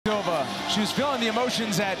Silva. She was feeling the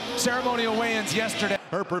emotions at ceremonial weigh-ins yesterday.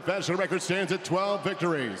 Her professional record stands at 12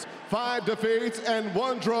 victories, 5 defeats, and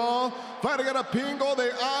 1 draw. Fighting out of Pingo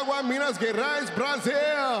de Agua, Minas Gerais,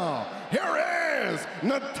 Brazil. Here is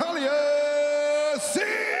Natalia Silva.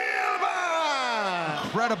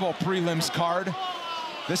 Incredible prelims card.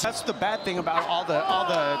 That's the bad thing about all the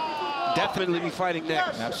definitely be fighting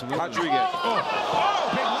next. Absolutely. Rodriguez. Big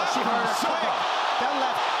left She heard her quick.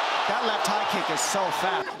 That left high kick is so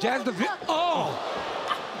fast. Jazz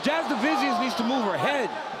Divisions needs to move her head.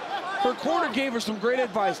 Her corner gave her some great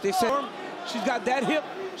advice. They said she's got that hip,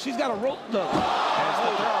 she's got a rope. Look.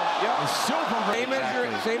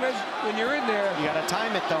 Same as when you're in there. You gotta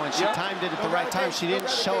time it though, and she timed it at the right time. She didn't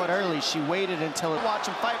show it early. She waited until it. Watch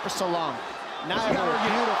him fight for so long. Now a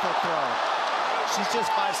beautiful throw. She's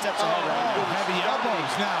just 5 steps ahead right now. Heavy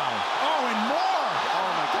elbows now. Oh, and more.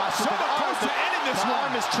 Oh my gosh. So close to ending this one. The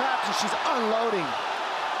arm is trapped and she's unloading.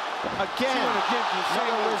 Again.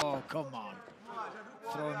 Oh, come on.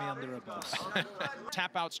 Throwing me under a bus.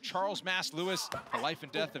 Tap outs Charles Mass Lewis, the life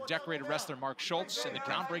and death of decorated wrestler Mark Schultz, and the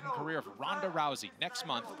groundbreaking career of Ronda Rousey next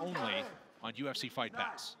month only on UFC Fight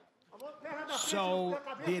Pass. So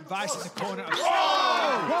the advice in the corner of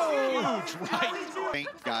Huge right.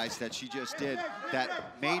 Guys, that she just did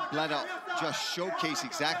that made Bleda just showcase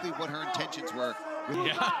exactly what her intentions were.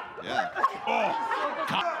 Yeah.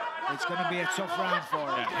 it's going to be a tough round for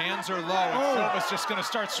her. Yeah, hands are low, and Silva's just going to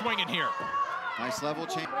start swinging here. Nice level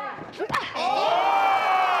change. Wow!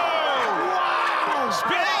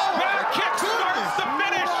 Spinning back kick starts the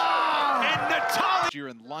finish. And Natalia. Year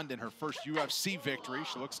in London, her first UFC victory.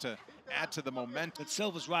 She looks to add to the momentum. But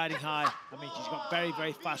Silva's riding high. I mean, she's got very,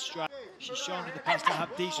 very fast strike. She's shown in the past to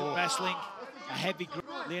have decent wrestling, a heavy grip.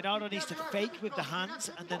 Leonardo needs to fake with the hands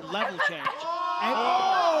and then level change.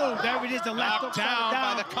 There it is, the left knocked down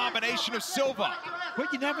by the combination of Silva.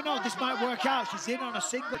 But you never know, this might work out. She's in on a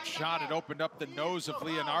single shot. It opened up the nose of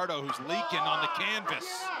Leonardo, who's leaking on the canvas.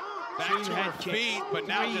 Back to her feet, but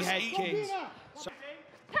now just eating.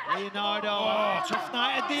 Leonardo, tough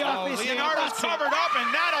night at the office. Leonardo's covered up,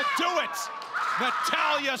 and that'll do it.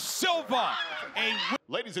 Natalia Silva.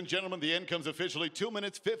 Ladies and gentlemen, the end comes officially 2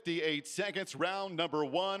 minutes, 58 seconds. Round number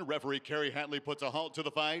 1. Referee Kerry Hatley puts a halt to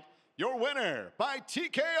the fight. Your winner by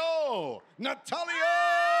TKO, Natalia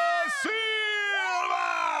Silva!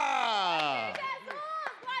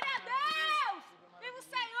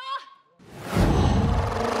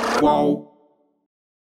 Wow.